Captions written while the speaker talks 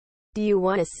Do you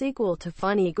want a sequel to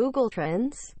funny Google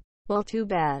Trends? Well, too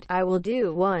bad. I will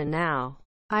do one now.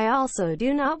 I also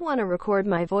do not want to record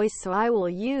my voice, so I will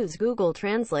use Google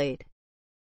Translate.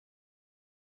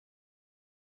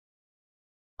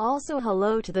 Also,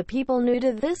 hello to the people new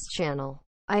to this channel.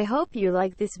 I hope you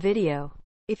like this video.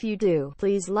 If you do,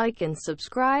 please like and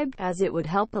subscribe, as it would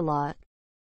help a lot.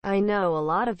 I know a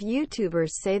lot of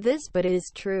YouTubers say this, but it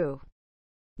is true.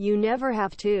 You never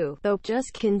have to, though,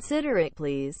 just consider it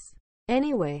please.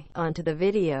 Anyway, on to the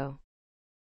video.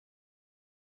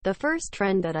 The first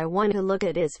trend that I want to look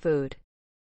at is food.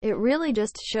 It really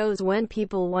just shows when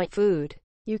people want food.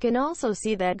 You can also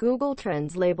see that Google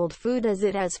Trends labeled food as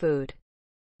it has food.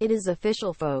 It is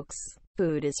official, folks.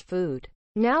 Food is food.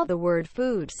 Now the word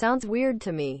food sounds weird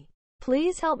to me.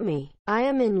 Please help me. I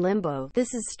am in limbo.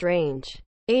 This is strange.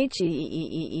 HELP.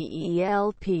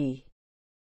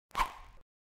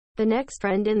 The next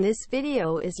trend in this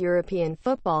video is European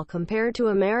football compared to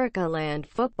America-land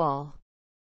football.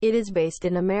 It is based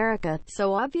in America,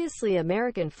 so obviously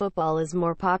American football is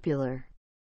more popular.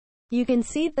 You can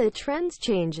see the trends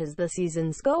change as the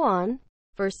seasons go on.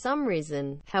 For some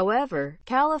reason, however,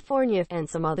 California and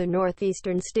some other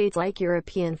northeastern states like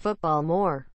European football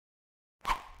more.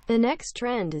 The next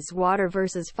trend is water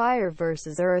versus fire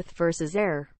versus earth versus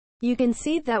air. You can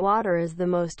see that water is the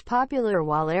most popular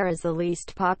while air is the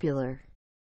least popular.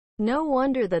 No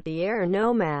wonder that the air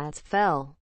nomads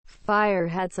fell. Fire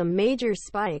had some major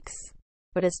spikes,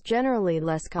 but it's generally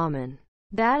less common.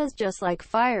 That is just like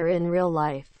fire in real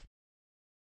life.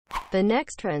 The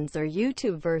next trends are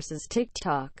YouTube versus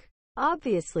TikTok.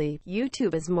 Obviously,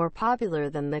 YouTube is more popular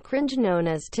than the cringe known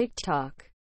as TikTok.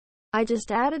 I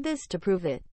just added this to prove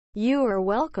it. You are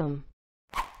welcome.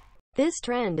 This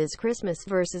trend is Christmas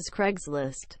versus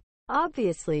Craigslist.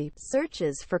 Obviously,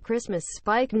 searches for Christmas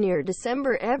spike near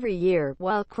December every year,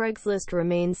 while Craigslist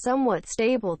remains somewhat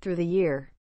stable through the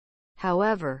year.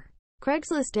 However,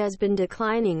 Craigslist has been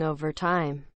declining over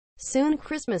time. Soon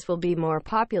Christmas will be more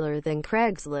popular than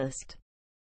Craigslist.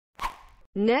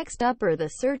 Next up are the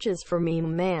searches for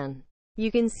Meme Man.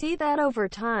 You can see that over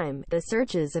time, the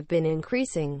searches have been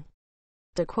increasing.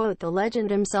 To quote the legend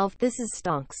himself, this is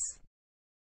stonks.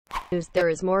 There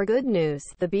is more good news.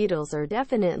 The Beatles are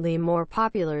definitely more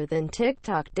popular than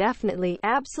TikTok. Definitely,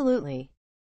 absolutely.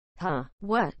 Huh,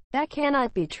 what? That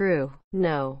cannot be true.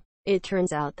 No. It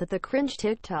turns out that the cringe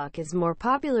TikTok is more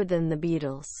popular than the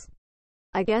Beatles.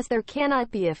 I guess there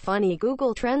cannot be a funny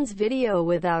Google Trends video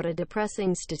without a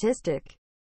depressing statistic.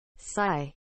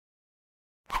 Sigh.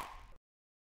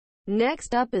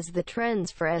 Next up is the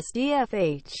trends for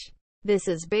SDFH. This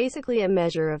is basically a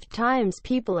measure of times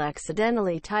people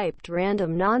accidentally typed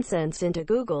random nonsense into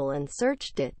Google and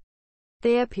searched it.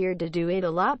 They appeared to do it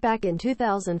a lot back in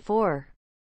 2004.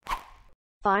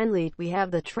 Finally, we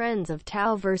have the trends of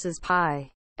Tao versus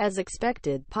Pi. As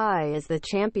expected, Pi is the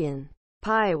champion.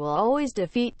 Pi will always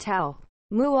defeat Tao.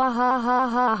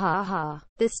 Muahahahaha.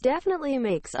 This definitely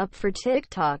makes up for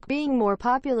TikTok being more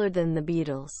popular than the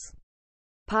Beatles.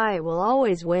 Pi will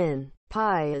always win.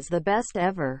 Pi is the best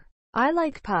ever. I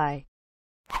like Pi.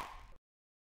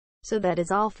 So that is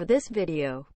all for this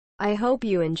video. I hope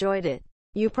you enjoyed it.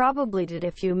 You probably did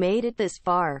if you made it this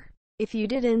far. If you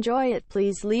did enjoy it,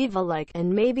 please leave a like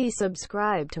and maybe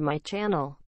subscribe to my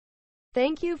channel.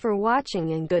 Thank you for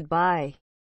watching and goodbye.